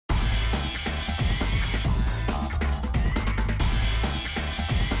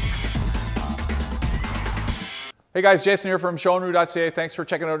Hey guys, Jason here from shorin-ryu.ca. Thanks for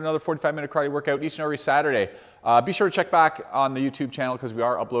checking out another 45-minute karate workout each and every Saturday. Be sure to check back on the YouTube channel because we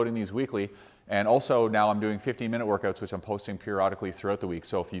are uploading these weekly. And also now I'm doing 15-minute workouts, which I'm posting periodically throughout the week.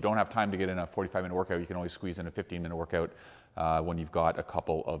 So if you don't have time to get in a 45-minute workout, you can always squeeze in a 15-minute workout when you've got a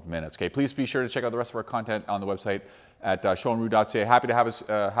couple of minutes. Okay, please be sure to check out the rest of our content on the website at shorin-ryu.ca. Happy to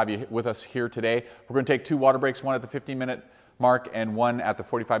have you with us here today. We're going to take 2 water breaks, one at the 15-minute mark and one at the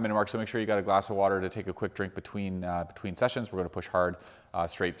 45-minute mark. So make sure you got a glass of water to take a quick drink between sessions. We're going to push hard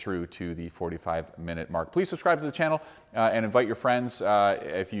straight through to the 45-minute mark. Please subscribe to the channel and invite your friends.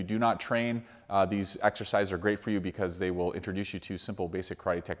 If you do not train, these exercises are great for you because they will introduce you to simple basic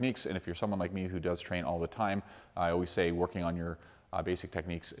karate techniques. And if you're someone like me who does train all the time, I always say working on your basic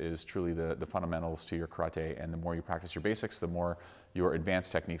techniques is truly the fundamentals to your karate. And the more you practice your basics, the more your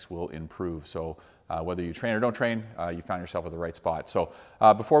advanced techniques will improve. So whether you train or don't train, you found yourself at the right spot. So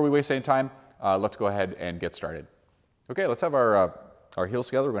before we waste any time, let's go ahead and get started. Okay, let's have our heels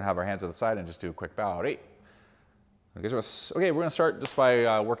together. We're going to have our hands at the side and just do a quick bow. Okay, we're going to start just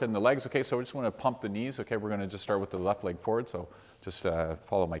by working the legs. Okay, so we just want to pump the knees. Okay, we're going to just start with the left leg forward. So just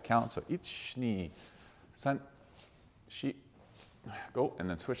follow my count. So ich, ni, san, shi, go. And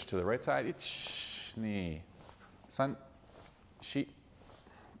then switch to the right side. Ich, ni, san, shi,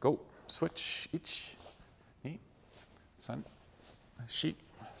 go. Switch, ich, ni, san, shi,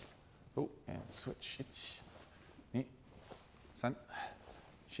 go, and switch, ich, ni, san,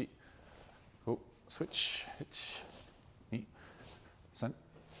 shi, go, switch, ich, ni, san,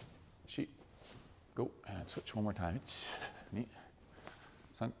 shi, go, and switch one more time, ich, ni,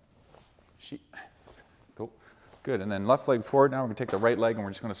 san, shi, go. Good, and then left leg forward. Now we're going to take the right leg and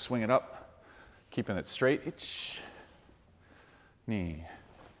we're just going to swing it up, keeping it straight, ich, ni,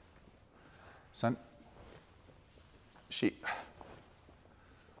 san, shi,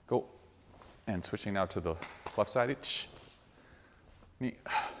 go, and switching now to the left side, ich, ni,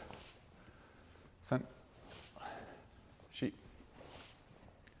 san, shi,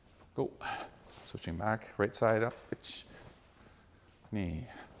 go, switching back, right side up, ich, ni,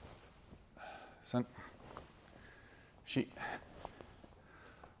 san, shi,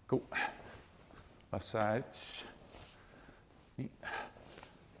 go, left side, ich, ni,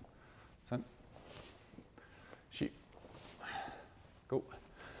 san, shi, go.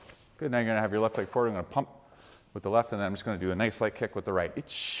 Good, now you're going to have your left leg forward. I'm going to pump with the left, and then I'm just going to do a nice light kick with the right.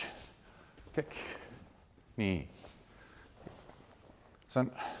 Ich, kick, ni, san,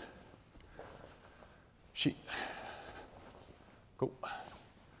 shi, go.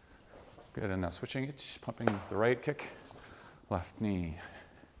 Good, and now switching it, pumping the right kick, left knee,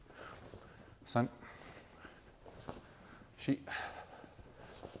 san, shi,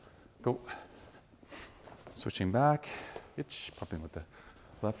 go. Switching back, it's pumping with the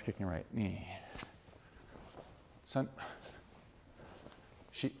left, kicking right, knee, san,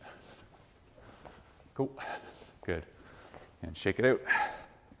 shi, go. Good. And shake it out.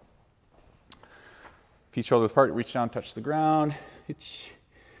 Feet shoulders apart, reach down, touch the ground,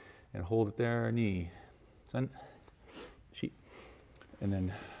 and hold it there, knee, san, shi, and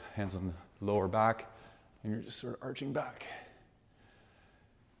then hands on the lower back, and you're just sort of arching back.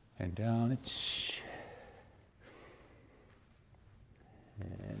 And down, it's,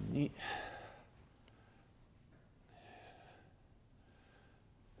 and knee,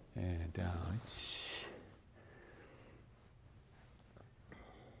 and down, it's,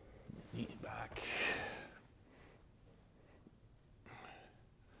 knee back.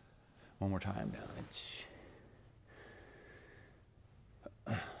 One more time, down, it's,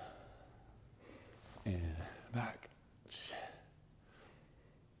 and back.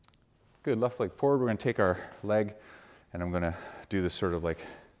 Good, left leg forward. We're going to take our leg and I'm going to do this sort of like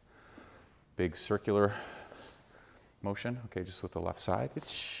big circular motion. Okay, just with the left side.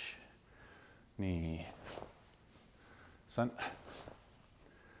 Ich, knee, san,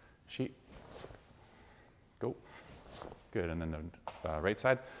 shi, go. Good, and then the right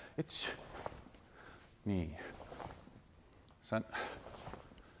side. Ich, knee, san,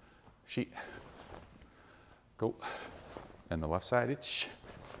 shi, go. And the left side. Ich,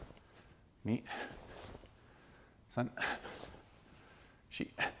 knee, san,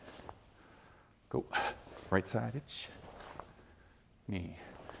 shi, go. Right side, ich, knee,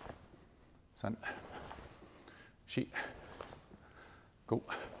 san, shi, go.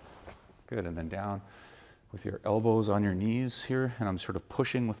 Good, and then down with your elbows on your knees here, and I'm sort of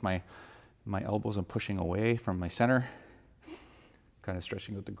pushing with my elbows, I'm pushing away from my center, kind of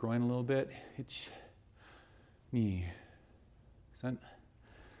stretching out the groin a little bit. Ich, knee, san,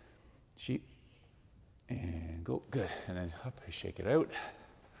 shi, and go. Good, and then up, shake it out.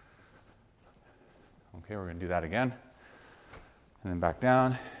 Okay, we're gonna do that again. And then back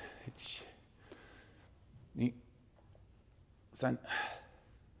down. Ni, san,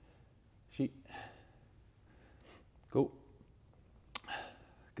 shi, go.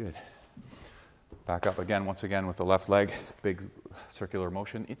 Good. Back up again, once again with the left leg, big circular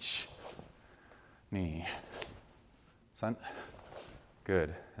motion. Ich, ni, san.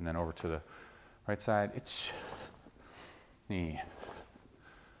 Good. And then over to the right side. Ich, ni,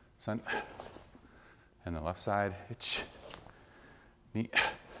 san. And the left side. Ich, ni,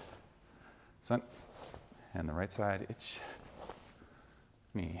 san. And the right side. Ich,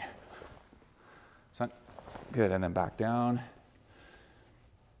 ni, san. Good. And then back down.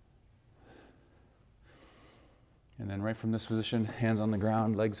 And then right from this position, hands on the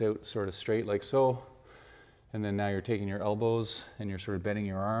ground, legs out sort of straight like so. And then now you're taking your elbows and you're sort of bending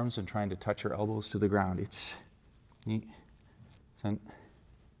your arms and trying to touch your elbows to the ground. Ich, ni, san,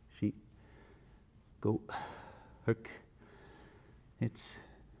 shi, go, hook, ich,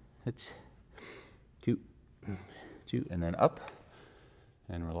 two, and then up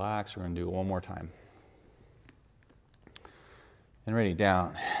and relax. We're gonna do it one more time. And ready,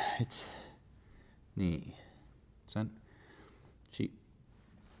 down, ich, ni, san, shi,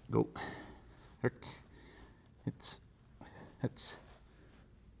 go, hook, it's,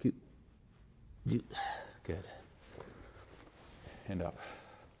 good. And up.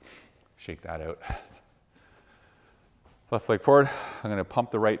 Shake that out. Left leg forward. I'm going to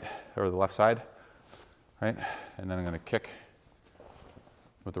pump the right or the left side, right? And then I'm going to kick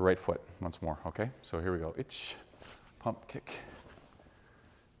with the right foot once more. Okay. So here we go. Ich, pump, kick,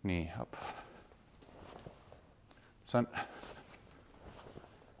 knee up, san,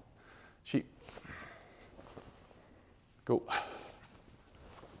 shi. Go.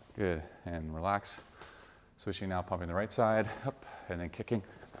 Good. And relax. Switching now, pumping the right side up and then kicking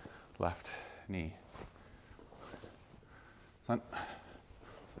left knee. San.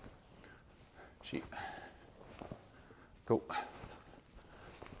 Shi. Go.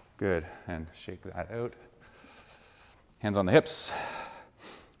 Good. And shake that out. Hands on the hips.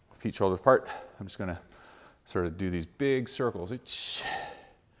 Feet shoulders apart. I'm just going to sort of do these big circles. Ich.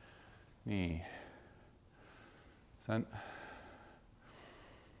 Knee. San,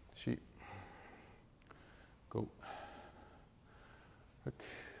 shi, go, hook,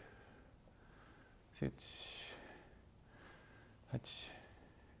 sit, hach,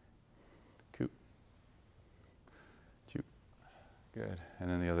 ku, chu. Good. And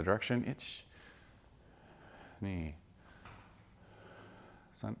then the other direction. Ich, knee,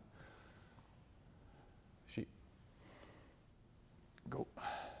 san, shi, go,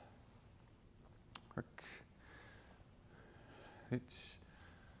 hook. It's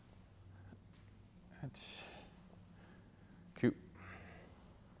cute.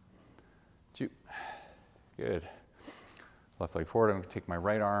 Good. Left leg forward. I'm going to take my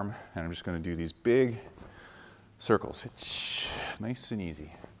right arm and I'm just going to do these big circles. It's nice and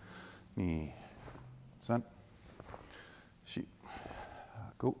easy. Knee, san, shi,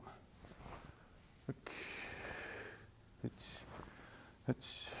 go.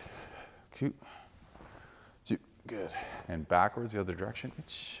 It's cute. Good. And backwards the other direction.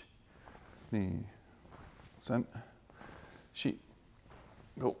 Ich, knee, san, shi,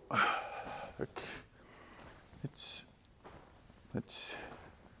 go. Hook. It's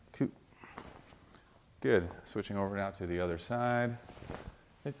cute. Good. Switching over now to the other side.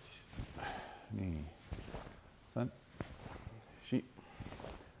 It's knee, san, shi,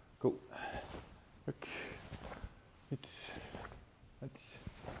 go. Hook. It's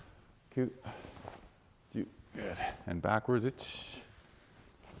cute. Good. And backwards, it's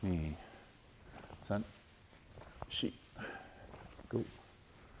knee, san, shi, go,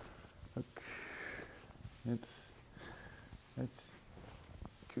 hook, it's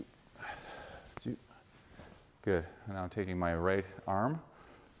cute, good. And now I'm taking my right arm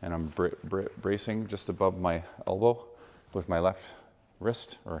and I'm bracing just above my elbow with my left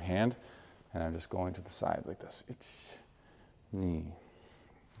wrist or hand, and I'm just going to the side like this. It's knee,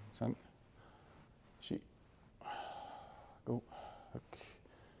 san, shi, go, hook,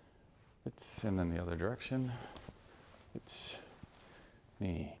 it's, and then the other direction. It's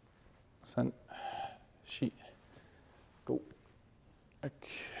knee, san, shi, go, hook,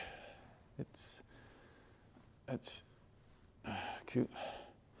 it's cute,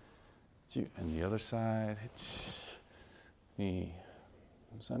 and the other side. It's knee,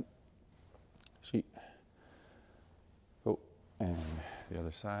 san, shi, go, and the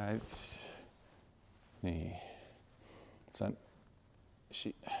other side. Knee, san,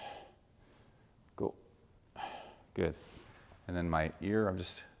 shi, go. Good. And then my ear, I'm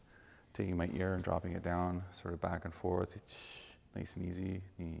just taking my ear and dropping it down, sort of back and forth. It's nice and easy.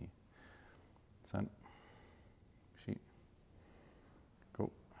 Ni, san, shi,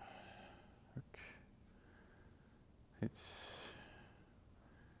 go, hook, it's,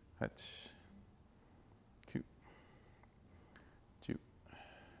 hach, ku, ju.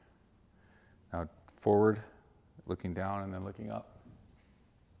 Now forward, looking down and then looking up.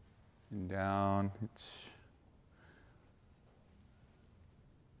 And down, it's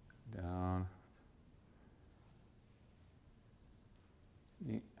down,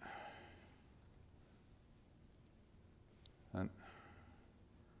 ni, san,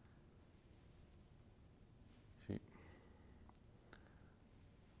 shi,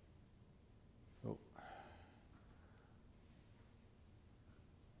 go.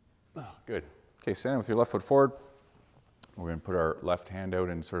 Oh, good. Okay, stand with your left foot forward. We're going to put our left hand out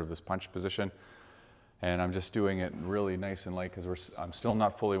in sort of this punch position. And I'm just doing it really nice and light because I'm still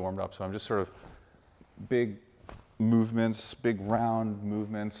not fully warmed up. So I'm just sort of big movements, big round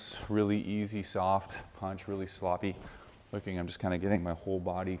movements, really easy, soft punch, really sloppy looking. I'm just kind of getting my whole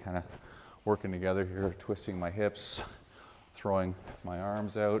body kind of working together here, twisting my hips, throwing my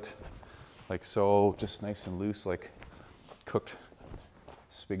arms out like so, just nice and loose, like cooked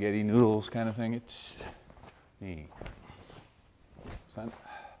spaghetti noodles kind of thing. It's me. San,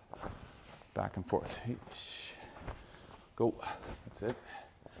 back and forth. Go. That's it.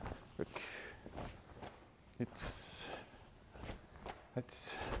 Quick. It's.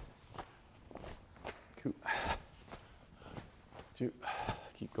 Cool.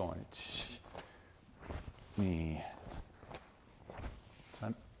 Keep going. It's me.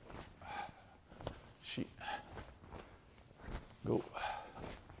 San. Shi. Go.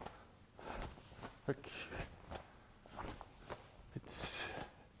 Quick. It's.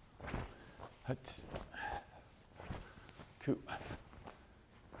 Hut. Cool.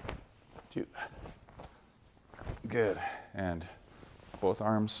 Two. Good. And both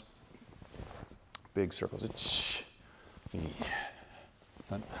arms. Big circles. It's.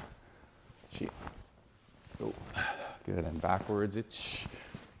 She. Go. Good. And backwards. It's.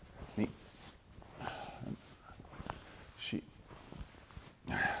 Knee. She.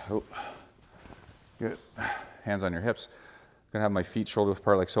 Oh. Good. Hands on your hips. I'm gonna have my feet shoulder width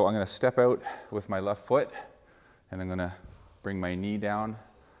apart like so. I'm gonna step out with my left foot and I'm gonna bring my knee down.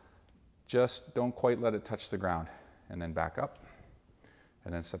 Just don't quite let it touch the ground. And then back up.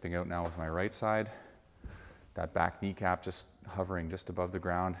 And then stepping out now with my right side. That back kneecap just hovering just above the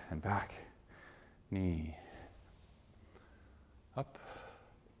ground and back. Knee. Up.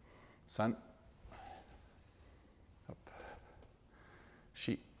 San. Up.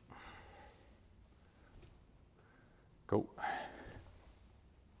 Shi. Go.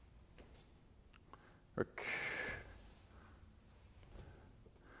 Work.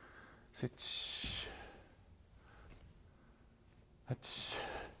 Sit. Hats.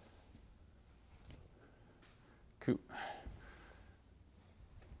 Ku.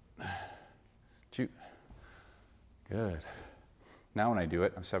 Chu. Good. Now when I do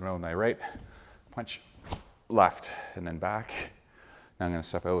it, I'm stepping out with my right, punch left, and then back. Now I'm going to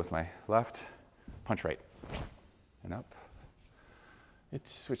step out with my left, punch right, and up. It's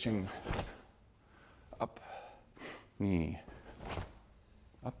switching up, knee,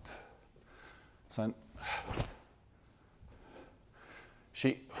 up, san,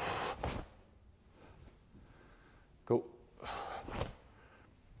 shi, go,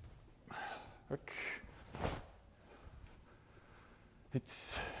 work,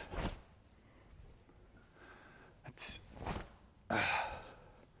 it's,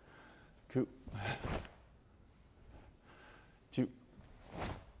 ku, two,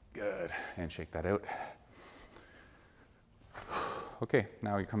 good, and shake that out. Okay,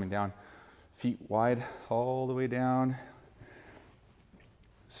 now you're coming down, feet wide all the way down,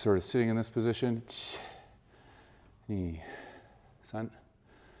 sort of sitting in this position. Knee, san,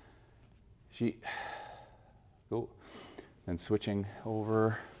 shi, go, then switching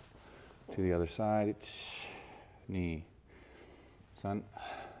over to the other side. It's knee, san,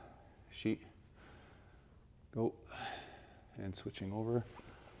 shi, go, and switching over.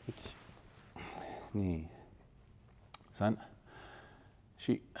 It's knee, san,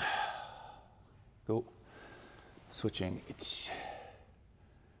 shi, go, switching. It's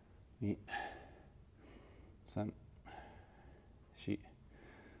knee, san, shi,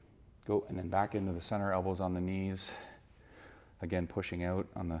 go, and then back into the center, elbows on the knees. Again, pushing out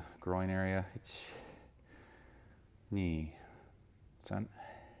on the groin area. It's knee, san,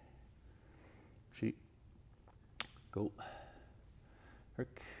 shi, go,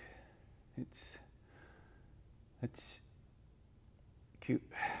 work, it's cute,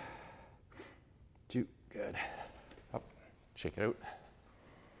 Good. Up, shake it out.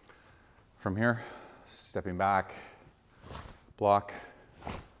 From here, stepping back, block,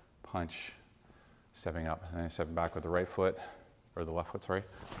 punch, stepping up, and then stepping back with the right foot, or the left foot, sorry.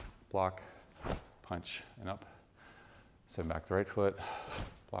 Block, punch, and up. Stepping back the right foot,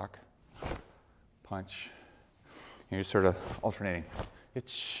 block, punch. And you're sort of alternating.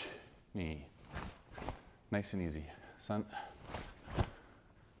 It's knee. Nice and easy. Sun,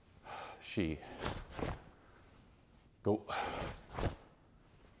 she. Go.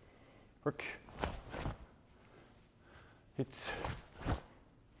 Work. It's.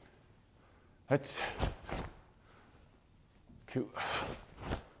 That's. Two.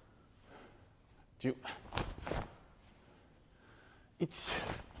 Two. It's.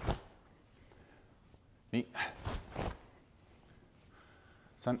 Me.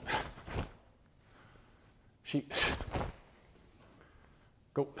 Sun. She.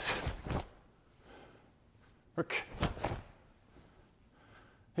 Go. Work.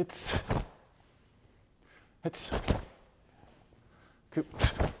 It's.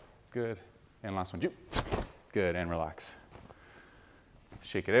 Good. And last one. Good. And relax.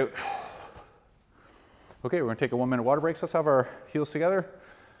 Shake it out. Okay, we're going to take a 1-minute water break. So let's have our heels together.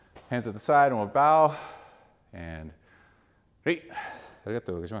 Hands at the side, and we'll bow. And great.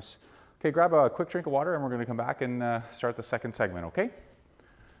 Okay, grab a quick drink of water, and we're going to come back and start the second segment, okay?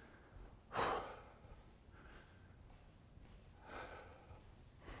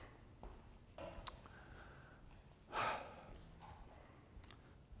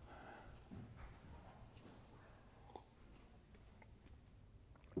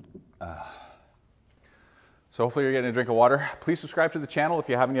 So hopefully you're getting a drink of water. Please subscribe to the channel if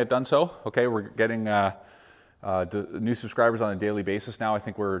you haven't yet done so. Okay, we're getting new subscribers on a daily basis now. I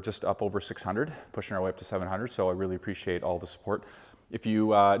think we're just up over 600, pushing our way up to 700. So I really appreciate all the support. If you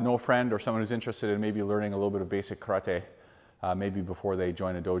know a friend or someone who's interested in maybe learning a little bit of basic karate, maybe before they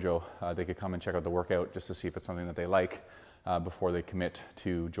join a dojo, they could come and check out the workout just to see if it's something that they like before they commit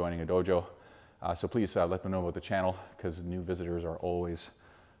to joining a dojo. So please let them know about the channel, because new visitors are always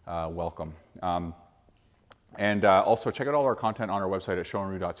welcome. And also check out all our content on our website at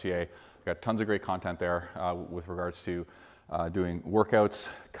shorin-ryu.ca. We've got tons of great content there with regards to doing workouts,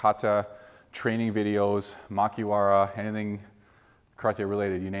 kata, training videos, makiwara, anything karate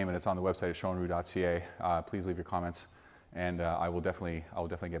related, you name it, it's on the website at shorin-ryu.ca. Please leave your comments, and I will definitely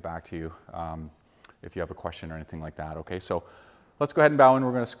get back to you if you have a question or anything like that. Okay, so let's go ahead and bow in.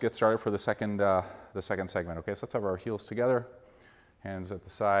 We're going to get started for the second segment. Okay, so let's have our heels together, hands at the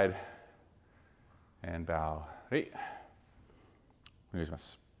side, and bow. Okay,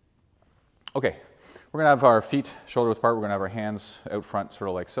 we're going to have our feet shoulder width apart. We're going to have our hands out front, sort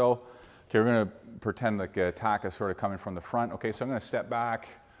of like so. Okay, we're going to pretend like the attack is sort of coming from the front. Okay, so I'm going to step back.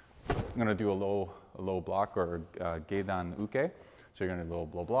 I'm going to do a low block, or geidan uke. So you're going to do a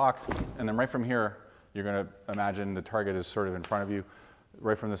low block, and then right from here, you're going to imagine the target is sort of in front of you.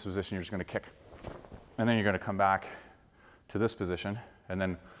 Right from this position, you're just going to kick, and then you're going to come back to this position, and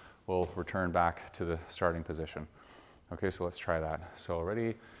then we'll return back to the starting position. Okay, so let's try that. So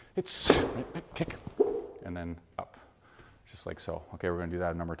ready, it's kick, and then up, just like so. Okay, we're gonna do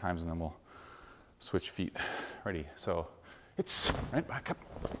that a number of times, and then we'll switch feet. Ready, so it's right back up,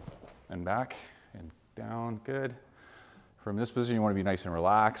 and back, and down, good. From this position, you wanna be nice and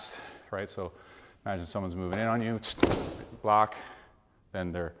relaxed, right? So imagine someone's moving in on you, block,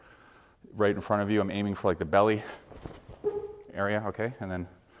 then they're right in front of you. I'm aiming for like the belly area, okay? And then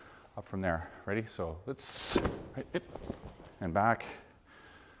up from there. Ready? So let's right, and back,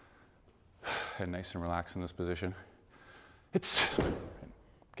 and nice and relaxed in this position. It's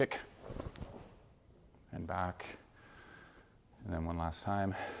kick, and back, and then one last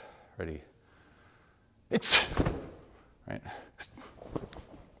time. Ready? It's right,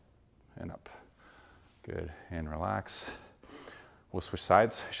 and up. Good, and relax. We'll switch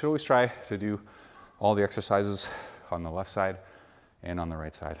sides. You should always try to do all the exercises on the left side and on the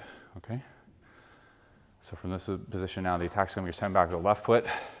right side. Okay, so from this position now, the attack's going to be sent back to the left foot,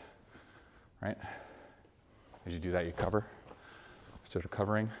 right? As you do that, you cover, sort of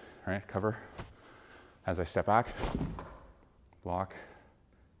covering, right? Cover. As I step back, block,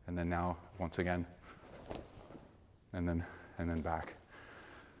 and then now once again, and then back.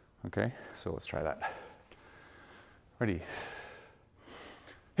 Okay, so let's try that. Ready?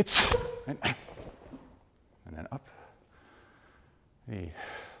 It's and then up. Ready?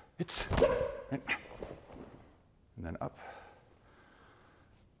 It's and then up.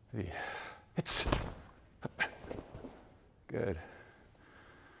 Ready? It's up. Good.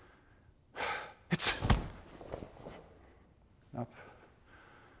 It's up.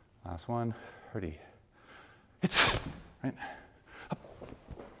 Last one. Ready? right? Up.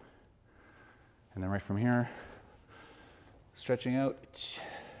 And then right from here, stretching out,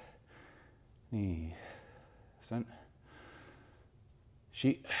 knee, sun,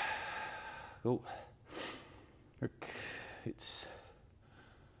 shi, go, work, it's,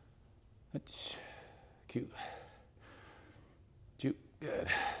 cute, good.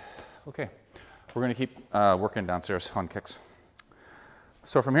 Okay, we're gonna keep working downstairs on kicks.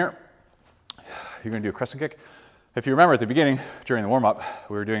 So from here, you're gonna do a crescent kick. If you remember at the beginning, during the warm-up,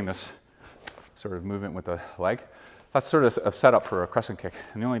 we were doing this sort of movement with the leg. That's sort of a setup for a crescent kick.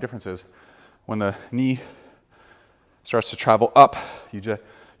 And the only difference is when the knee starts to travel up, you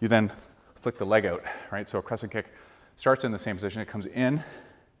then flick the leg out, right? So a crescent kick starts in the same position, it comes in,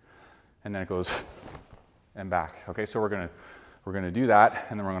 and then it goes and back. Okay, so we're gonna do that,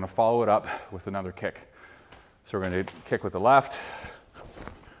 and then we're gonna follow it up with another kick. So we're gonna kick with the left,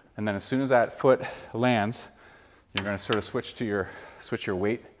 and then as soon as that foot lands, you're gonna sort of switch your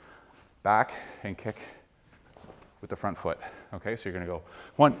weight back and kick with the front foot. Okay, so you're gonna go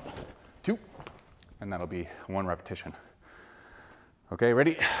 1, 2, and that'll be 1 repetition. Okay,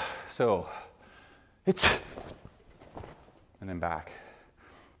 ready? So it's, and then back.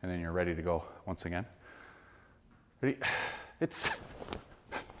 And then you're ready to go once again. Ready? It's,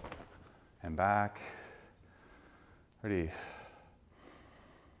 and back. Ready?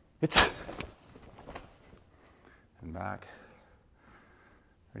 It's, and back.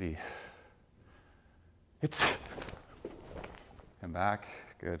 Ready? It's, and back.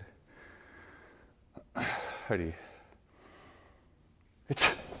 Good. Ready?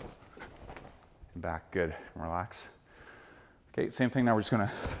 It's, and back. Good. And relax. Okay, same thing now. We're just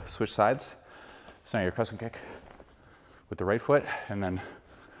gonna switch sides. So now your crescent kick with the right foot, and then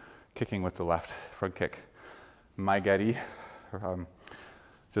kicking with the left front kick. Maigari,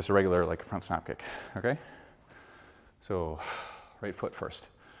 just a regular like front snap kick. Okay. So right foot first.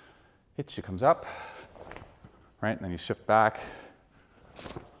 She comes up, right, and then you shift back,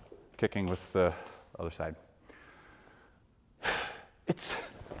 kicking with the other side. It's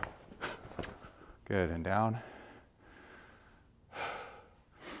good, and down.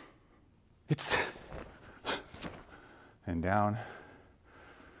 It's, and down.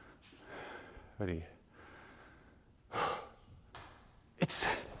 Ready. It's,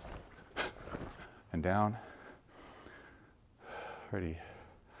 and down. Ready.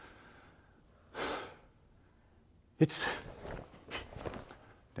 It's,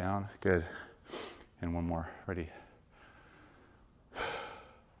 down. Good. And one more. Ready.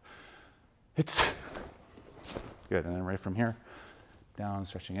 It's, good. And then right from here, down,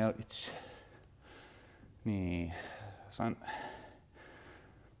 stretching out. It's, knee, sun,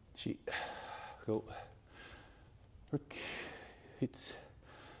 shi, go, work, it's,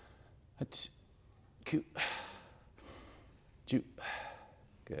 cute, ju,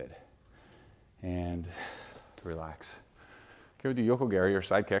 good, and relax. Okay, we do yokogari or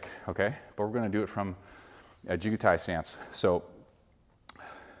side kick, okay? But we're gonna do it from a jugutai stance. So,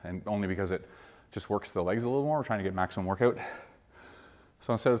 and only because it just works the legs a little more, we're trying to get maximum workout.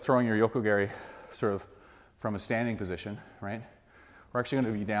 So instead of throwing your yokogari sort of from a standing position, right? We're actually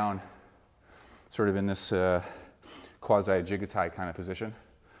going to be down sort of in this quasi-jugutai kind of position,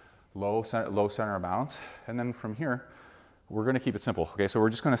 low center of balance. And then from here, we're going to keep it simple. Okay, so we're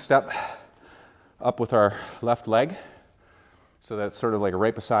just going to step up with our left leg so that it's sort of like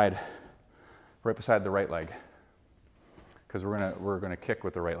right beside the right leg, because we're going to kick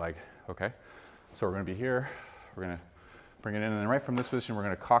with the right leg. Okay, so we're going to be here, we're going to bring it in, and then right from this position, we're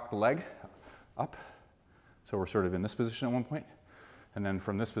going to cock the leg up. So we're sort of in this position at one point. And then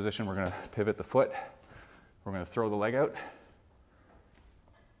from this position, we're gonna pivot the foot. We're gonna throw the leg out.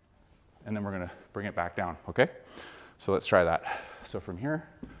 And then we're gonna bring it back down, okay? So let's try that. So from here,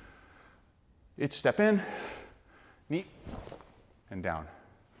 each step in, knee, and down,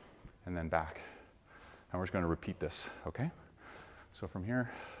 and then back. And we're just gonna repeat this, okay? So from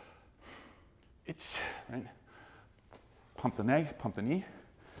here, it's, right? Pump the leg, pump the knee,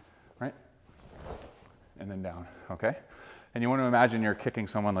 right? And then down, okay? And you want to imagine you're kicking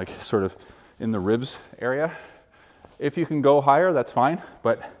someone like sort of in the ribs area. If you can go higher, that's fine.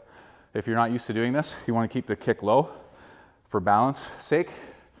 But if you're not used to doing this, you want to keep the kick low for balance sake.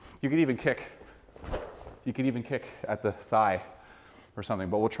 You could even kick at the thigh or something,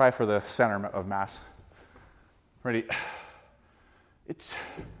 but we'll try for the center of mass. Ready? It's,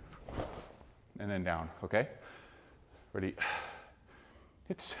 and then down, okay? Ready?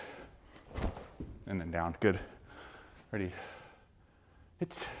 It's, and then down, good. Ready?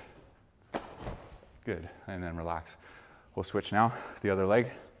 It's, good, and then relax. We'll switch now, the other leg.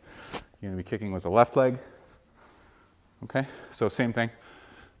 You're gonna be kicking with the left leg. Okay, so same thing,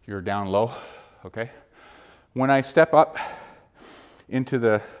 you're down low, okay? When I step up into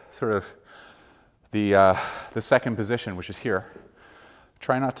the sort of the second position, which is here,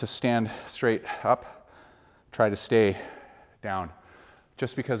 try not to stand straight up, try to stay down,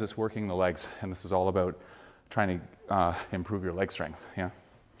 just because it's working the legs, and this is all about trying to improve your leg strength, yeah?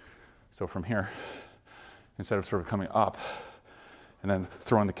 So from here, instead of sort of coming up and then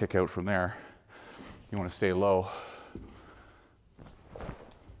throwing the kick out from there, you want to stay low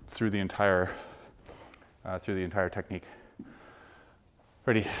through the entire technique.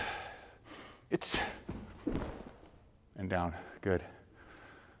 Ready? It's and down. Good.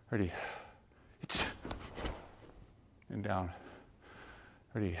 Ready? It's and down.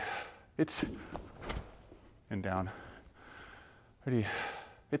 Ready? It's and down. Ready?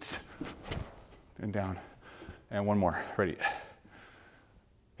 It's and down. And one more. Ready?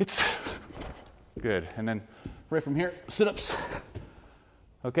 It's good. And then right from here, sit-ups.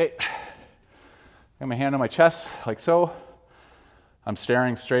 Okay. Got my hand on my chest, like so. I'm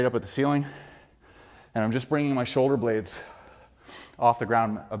staring straight up at the ceiling, and I'm just bringing my shoulder blades off the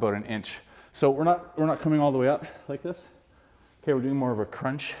ground about an inch. So we're not coming all the way up like this. Okay, we're doing more of a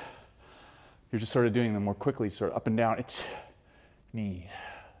crunch. You're just sort of doing them more quickly, sort of up and down. It's knee,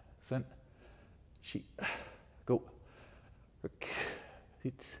 sen, shi, go,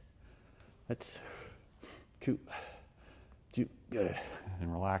 it's, that's, two, good.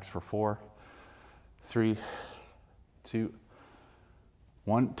 And relax for 4, 3, 2,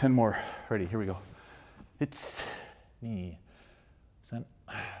 1. 10 more. Ready, here we go. It's knee, sen,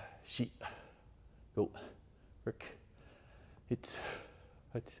 shi, go, work. It's,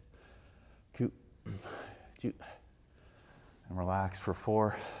 two, and relax for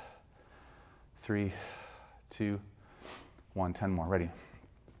 4, 3, 2, 1. 10 more. Ready.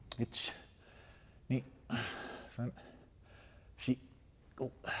 It's knee, sen, shi,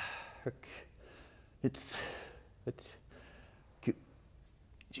 go, work. It's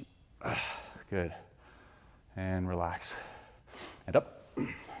good. And relax. And up.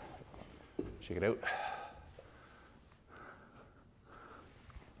 Shake it out.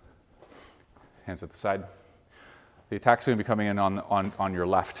 Hands at the side. The attack's going to be coming in on your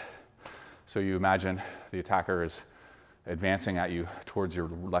left. So you imagine the attacker is advancing at you towards your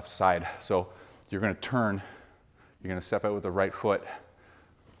left side. So you're going to turn, you're going to step out with the right foot,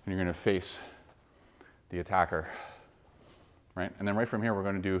 and you're going to face the attacker, right? And then right from here, we're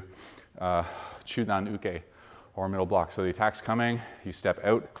going to do chudan uke, or middle block. So the attack's coming, you step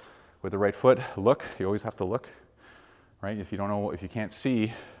out with the right foot, look, you always have to look, right? If you don't know, if you can't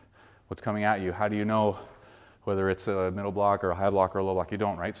see what's coming at you, how do you know whether it's a middle block or a high block or a low block? You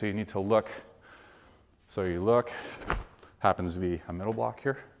don't, right? So you need to look. So you look, happens to be a middle block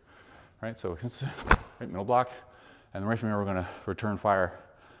here, right? So it's right, middle block. And then right from here, we're gonna return fire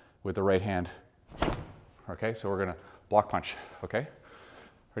with the right hand. Okay, so we're gonna block punch, okay?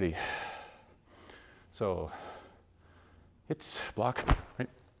 Ready? So it's block, right,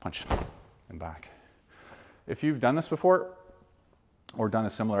 punch, and back. If you've done this before or done a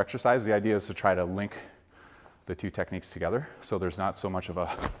similar exercise, the idea is to try to link the two techniques together. So there's not so much of a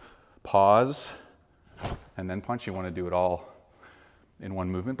pause and then punch. You want to do it all in one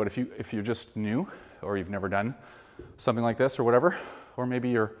movement. But if you're just new or you've never done something like this or whatever, or maybe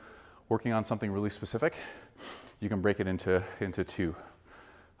you're working on something really specific, you can break it into two.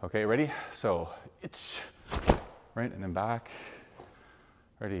 Okay, ready? So it's right, and then back.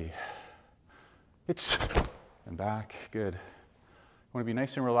 Ready? It's and back. Good. You want to be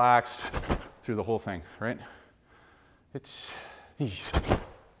nice and relaxed through the whole thing, right? It's easy.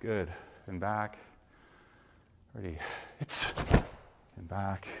 Good. And back. Ready? It's and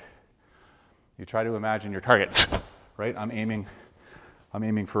back. You try to imagine your target, right? I'm aiming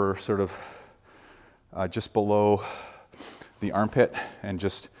for sort of just below the armpit and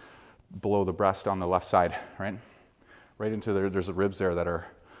just below the breast on the left side, right? Right into there, there's the ribs there that are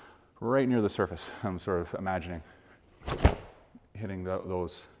right near the surface. I'm sort of imagining hitting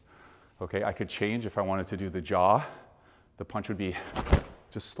those. Okay, I could change if I wanted to do the jaw. The punch would be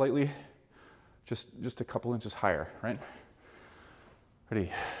just slightly, just a couple inches higher, right?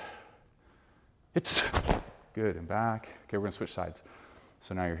 Ready? It's good, and back. Okay, we're gonna switch sides.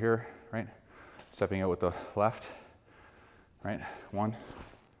 So now you're here, right? Stepping out with the left, right? 1,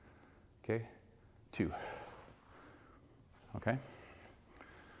 okay, 2. Okay?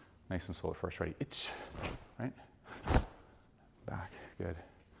 Nice and slow at first. Ready? It's, right? Back, good.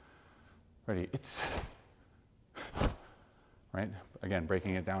 Ready? It's, right? Again,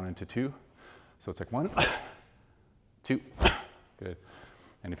 breaking it down into 2. So it's like 1, 2, good.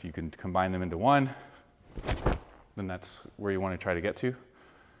 And if you can combine them into 1, then that's where you want to try to get to.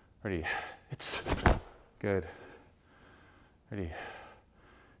 Ready, it's good. Ready,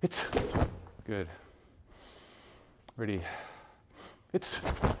 it's good. Ready, it's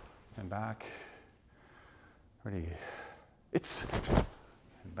and back. Ready, it's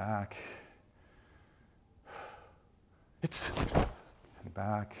and back. It's and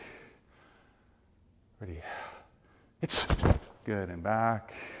back. Ready, it's good and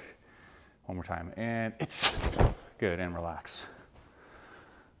back. One more time, and it's good, and relax.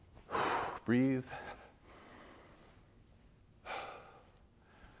 Breathe.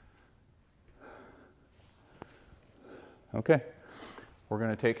 Okay, we're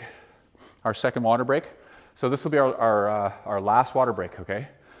going to take our second water break. So this will be our last water break, okay?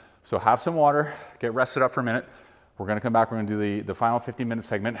 So have some water, get rested up for a minute. We're going to come back, we're going to do the final 15-minute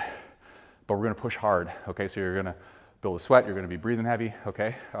segment, but we're going to push hard, okay? So you're going to build a sweat, you're going to be breathing heavy,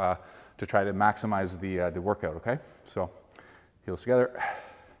 okay? To try to maximize the workout, okay? So heels together,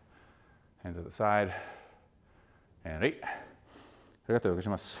 hands at the side, and 8.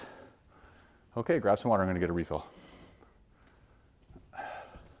 Okay, grab some water, I'm going to get a refill.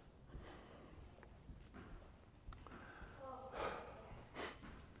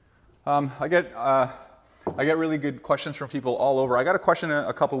 I get really good questions from people all over. I got a question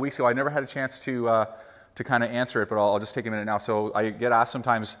a couple weeks ago. I never had a chance to kind of answer it, but I'll just take a minute now. So I get asked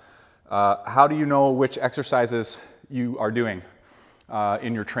sometimes, how do you know which exercises you are doing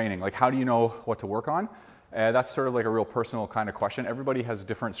in your training? Like, how do you know what to work on? That's sort of like a real personal kind of question. Everybody has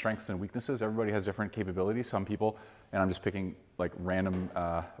different strengths and weaknesses. Everybody has different capabilities. Some people, and I'm just picking like random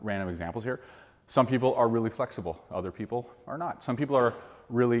examples here. Some people are really flexible. Other people are not. Some people are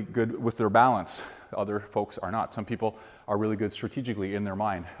really good with their balance. Other folks are not. Some people are really good strategically in their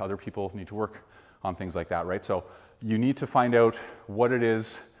mind. Other people need to work on things like that, right? So you need to find out what it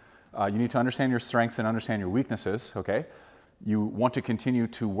is. You need to understand your strengths and understand your weaknesses, okay? You want to continue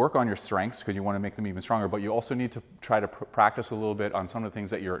to work on your strengths because you want to make them even stronger, but you also need to try to practice a little bit on some of the things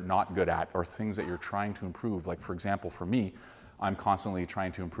that you're not good at or things that you're trying to improve. Like, for example, for me, I'm constantly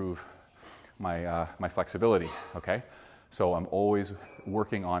trying to improve my flexibility, okay? So I'm always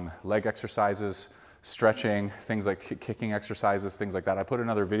working on leg exercises, stretching, things like kicking exercises, things like that. I put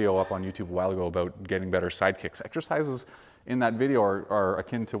another video up on YouTube a while ago about getting better side kicks. Exercises in that video are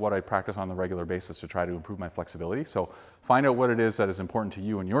akin to what I practice on the regular basis to try to improve my flexibility. So find out what it is that is important to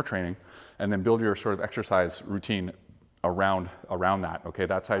you in your training, and then build your sort of exercise routine around that. Okay,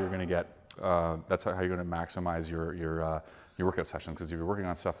 that's how you're going to get. That's how you're going to maximize your workout session. Because if you're working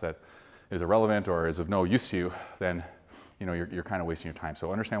on stuff that is irrelevant or is of no use to you, then you're kind of wasting your time.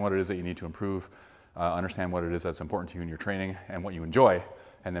 So understand what it is that you need to improve, understand what it is that's important to you in your training and what you enjoy,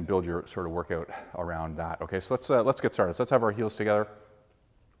 and then build your sort of workout around that. Okay, so let's get started. So let's have our heels together.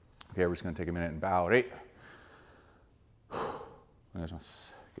 Okay, we're just going to take a minute and bow at 8.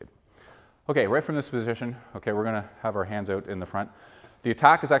 Good. Okay, right from this position, okay, we're going to have our hands out in the front. The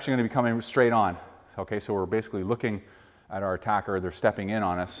attack is actually going to be coming straight on. Okay, so we're basically looking at our attacker. They're stepping in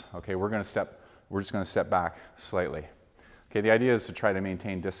on us. Okay, we're just going to step back slightly. Okay, the idea is to try to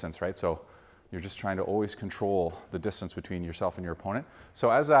maintain distance, right? So you're just trying to always control the distance between yourself and your opponent. So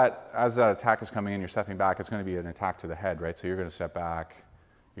as that attack is coming in, you're stepping back, it's going to be an attack to the head, right? So you're going to step back,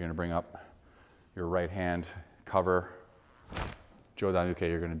 you're going to bring up your right hand, cover, Jodan-uke,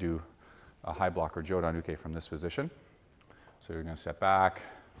 you're going to do a high block or Jodan-uke from this position. So you're going to step back,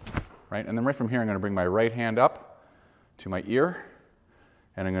 right? And then right from here, I'm going to bring my right hand up to my ear,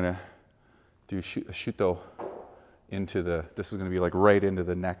 and I'm going to do a shuto into this is going to be like right into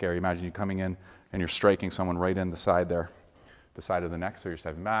the neck area. Imagine you coming in and you're striking someone right in the side there, the side of the neck. So you're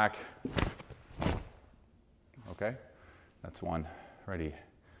stepping back. Okay, that's one. Ready.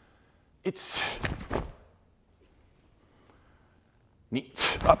 It's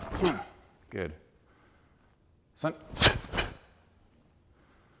neat. Up. Good. Sun.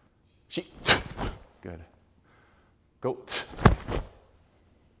 Sheet. Good. Goat.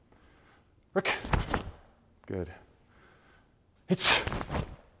 Rick. Good. It's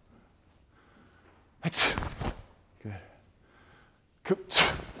good.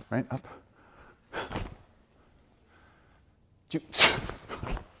 Coot, right up. Joot.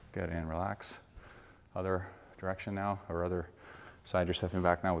 Good, and relax. Other direction now, or other side. You're stepping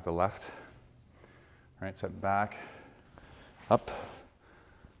back now with the left. Right, step back, up.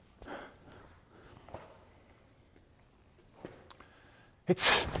 It's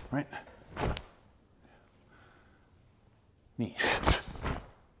right. Knee.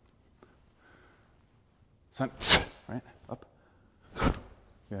 Sun. Right. Up.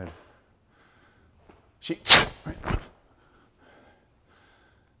 Good. Sheet. Right.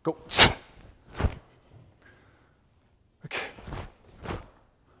 Go.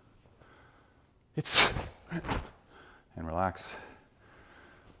 relax.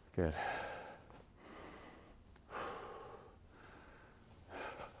 Good.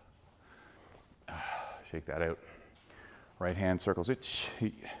 Shake that out. Right hand circles it.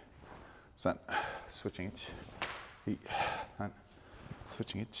 Sun. Switching it.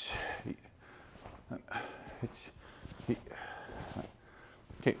 Switching it.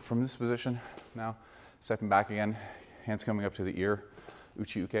 Okay, from this position now, stepping back again, hands coming up to the ear,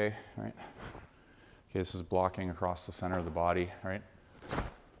 uchi uke, right? Okay, this is blocking across the center of the body, right?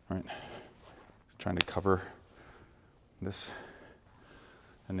 Right. Trying to cover this,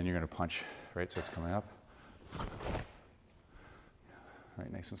 and then you're going to punch, right? So it's coming up.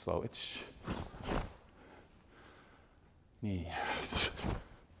 Right, nice and slow. It's knee.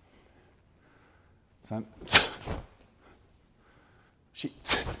 Sun.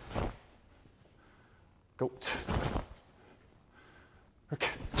 Sheet. Goat.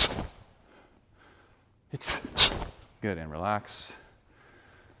 Okay. It's good, and relax.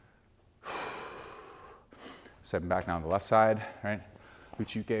 Stepping back now on the left side, right?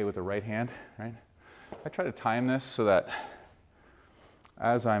 Uchi-uke with the right hand, right? I try to time this so that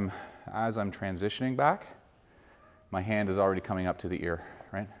as I'm transitioning back, my hand is already coming up to the ear,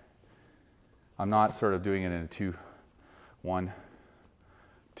 right? I'm not sort of doing it in a 2, 1,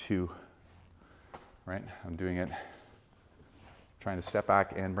 2, right? I'm doing it, trying to step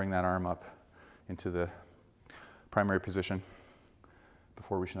back and bring that arm up into the primary position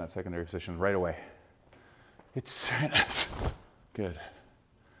before reaching that secondary position right away. It's good.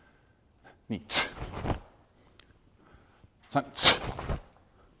 Neat. Sun.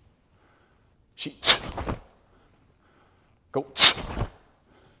 Sheet. Goat.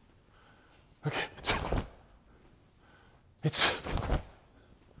 Okay. It's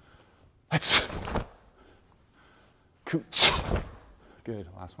coot. Good.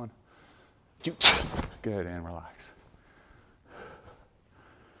 Last one. Jute. Good, and relax.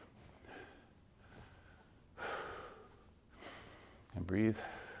 And breathe.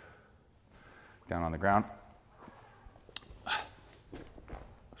 Down on the ground.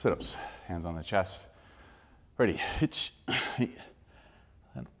 Sit-ups. Hands on the chest. Ready. It's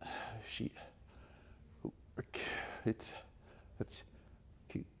sheet. It's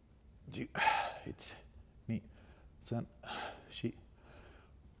cute. Do it's neat. Sun. Sheet.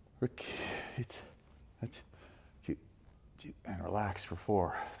 It's cute. Do and relax for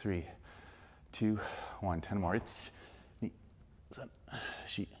 4, 3, 2, 1. 10 more. It's neat. Sun.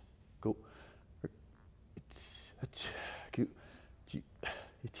 Sheet. Go. It's cute.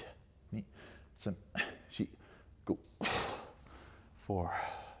 It's neat. Sun. Sheet. Go. 4,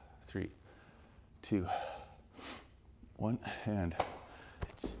 3, 2, 1, and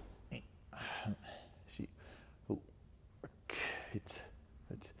it's neat. Sheet. Go. It's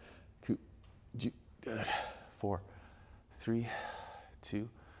cute. Good. 4, 3, 2,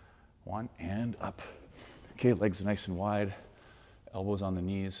 1, and up. Okay, legs nice and wide. Elbows on the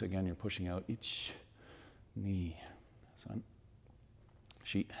knees. Again, you're pushing out each knee. Sun.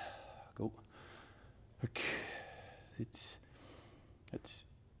 Sheet. Go. It's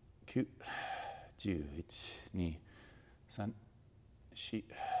cute. Do it's knee. Sun.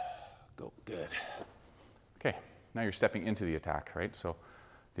 Sheet. Go. Good. Okay. Now you're stepping into the attack, right? So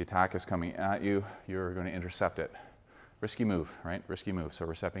the attack is coming at you. You're going to intercept it. Risky move, right? Risky move. So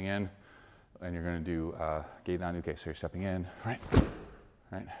we're stepping in, and you're going to do gedan uke. So you're stepping in, right?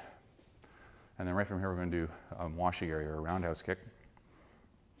 Right. And then right from here, we're going to do washi-ryu, or a roundhouse kick.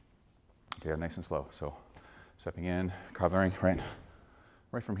 Okay, nice and slow. So stepping in, covering, right?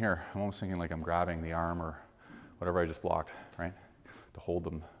 Right from here, I'm almost thinking like I'm grabbing the arm or whatever I just blocked, right? To hold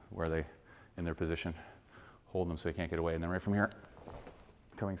them where they, in their position. Hold them so they can't get away. And then right from here,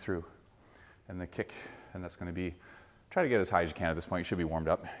 coming through. And the kick, and that's going to be, try to get as high as you can at this point. You should be warmed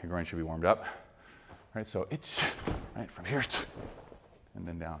up. Your groin should be warmed up. Right, so it's, right, from here, and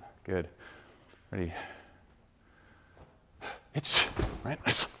then down. Good. Ready. It's, right,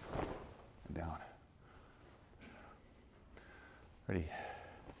 and down. Ready.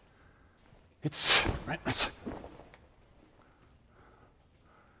 It's, right,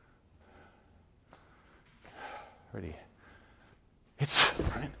 ready. It's,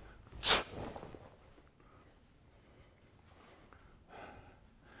 right.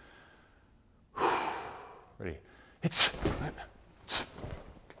 Ready. It's, right.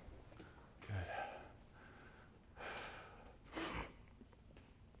 Good.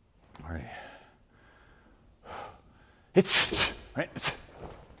 All right. It's, right. It's.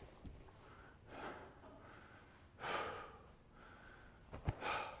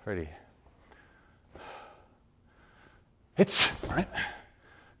 Ready. It's, right.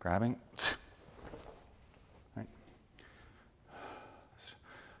 Grabbing. Right.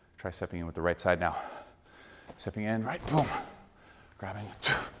 Try stepping in with the right side now. Stepping in, right, boom. Grabbing,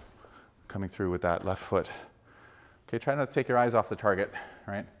 coming through with that left foot. Okay, try not to take your eyes off the target,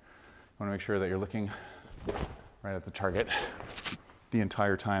 right? You want to make sure that you're looking right at the target the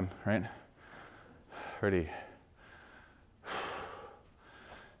entire time, right? Ready.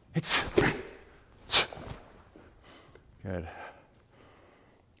 It's good.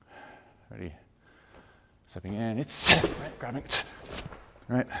 Ready. Stepping in, it's right, grabbing,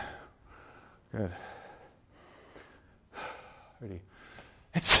 right. Good. Ready.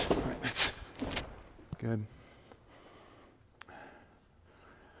 It's right, it's good.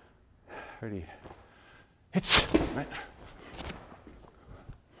 Ready. It's right.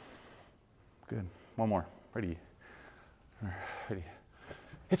 Good. One more. Ready. Ready.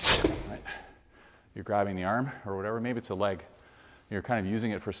 It's right. You're grabbing the arm or whatever. Maybe it's a leg. You're kind of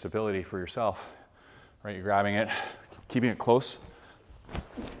using it for stability for yourself. Right? You're grabbing it, keeping it close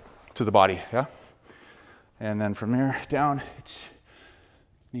to the body. Yeah. And then from there down, it's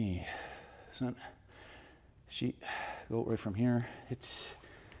knee, sun, sheet. Go right from here. It's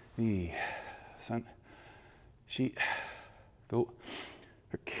knee, sun, sheet. Go.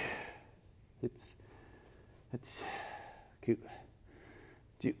 It's cute.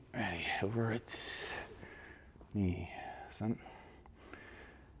 Do ready over it. Knee, sun,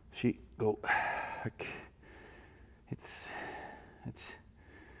 sheet. Go. It's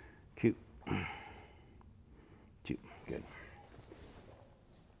cute. Good.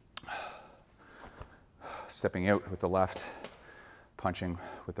 Stepping out with the left, punching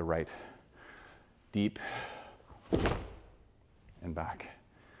with the right. Deep and back.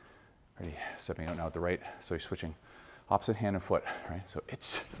 Ready. Stepping out now with the right. So you're switching opposite hand and foot, right? So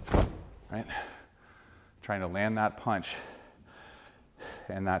it's, right? Trying to land that punch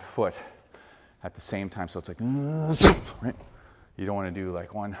and that foot at the same time. So it's like, right? You don't want to do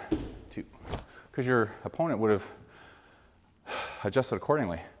like 1, 2, because your opponent would have adjusted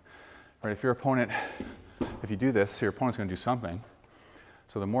accordingly, right? If your opponent, if you do this, your opponent's going to do something.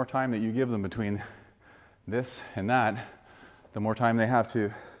 So the more time that you give them between this and that, the more time they have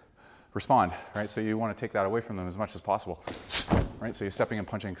to respond, right? So you want to take that away from them as much as possible, right? So you're stepping and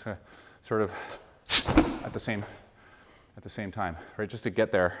punching sort of at the same time, right? Just to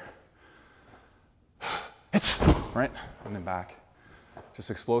get there. It's right, and then back. Just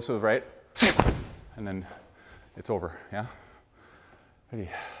explosive, right? And then it's over, yeah? Ready.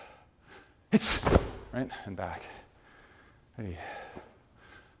 It's right, and back. Ready.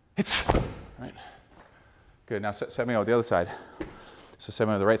 It's right. Good, now set me out the other side. So set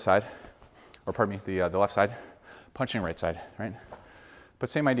me on the right side, or pardon me, the left side, punching right side, right? But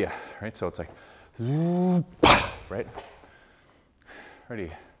same idea, right? So it's like, right?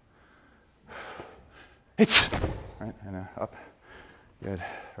 Ready. It's right, and up. Good,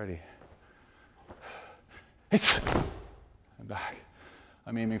 ready. It's and back.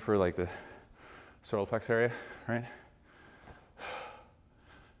 I'm aiming for like the solar plex area, right?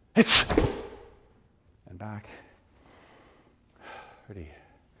 It's and back. Ready.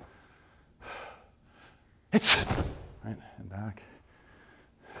 It's right and back.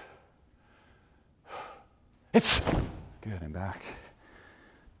 It's good and back.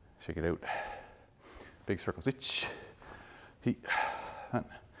 Shake it out. Big circles. Itch. Heat. Hunt.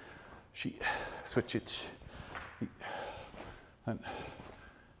 Sheet. Switch it. Heat. Hunt.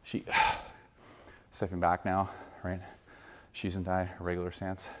 Sheet. Stepping back now, right? Shizentai, regular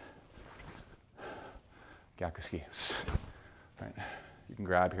stance. Gakuski. Right. You can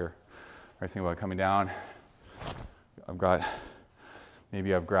grab here. Right, think about coming down.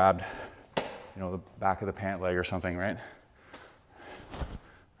 Maybe I've grabbed, you know, the back of the pant leg or something, right?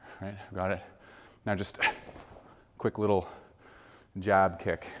 Right, got it. Now just quick little jab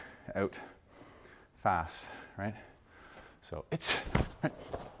kick out fast, right? So it's right,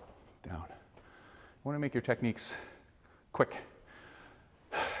 down. You want to make your techniques quick,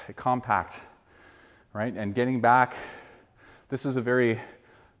 compact, right? And getting back, this is a very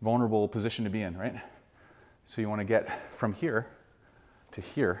vulnerable position to be in, right? So you want to get from here to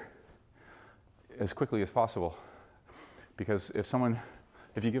here as quickly as possible. Because if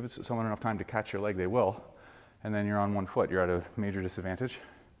you give someone enough time to catch your leg, they will. And then you're on one foot, you're at a major disadvantage.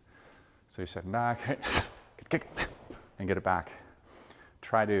 So you're stepping back, right? Kick, and get it back.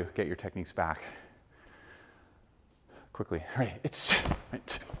 Try to get your techniques back quickly. Ready, it's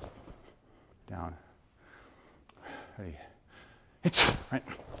right, down. Ready, it's right,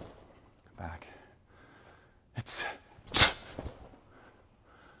 back. It's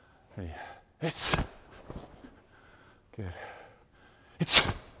ready, it's good. It's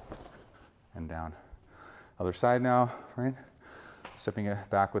and down. Other side now, right? Stepping it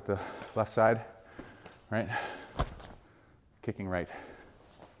back with the left side, right? Kicking right.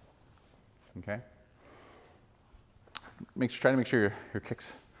 Okay? Try to make sure your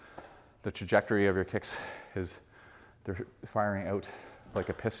kicks, the trajectory of your kicks is they're firing out like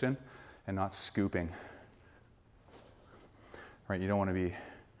a piston and not scooping. Right? You don't want to be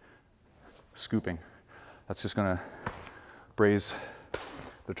scooping. That's just going to braze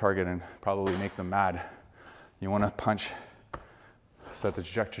the target and probably make them mad. You want to punch so that the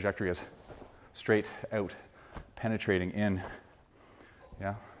trajectory is straight out, penetrating in.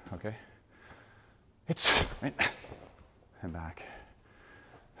 Yeah, okay. It's right. And back.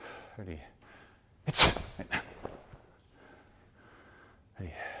 Ready. It's right.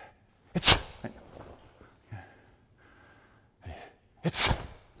 Ready. It's right. Ready. It's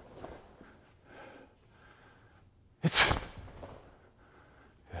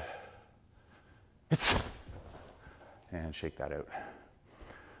and shake that out.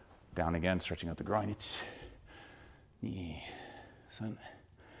 Down again, stretching out the groin. It's knee, sun,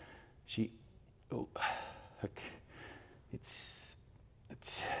 she, oh, hook. It's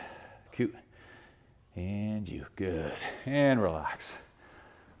cute. And you, good. And relax.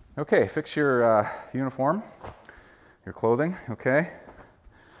 Okay, fix your uniform, your clothing, okay?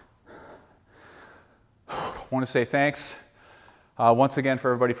 Want to say thanks once again for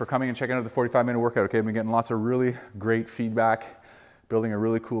everybody for coming and checking out the 45-minute workout, okay? I've been getting lots of really great feedback, building a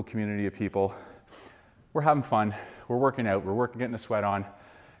really cool community of people. We're having fun, we're working out, getting a sweat on,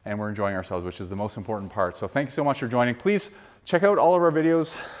 and we're enjoying ourselves, which is the most important part. So thank you so much for joining. Please check out all of our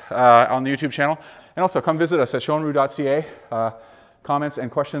videos on the YouTube channel, and also come visit us at shorin-ryu.ca. Comments and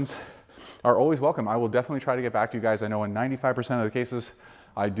questions are always welcome. I will definitely try to get back to you guys. I know in 95% of the cases,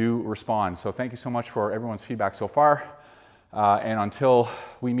 I do respond. So thank you so much for everyone's feedback so far. And until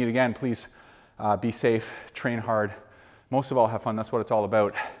we meet again, please be safe, train hard. Most of all, have fun. That's what it's all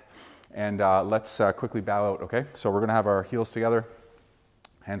about. And let's quickly bow out, okay? So we're gonna have our heels together,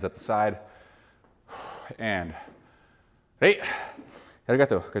 hands at the side, and arigato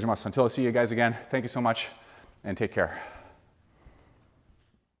gozaimasu. Until I see you guys again, thank you so much, and take care.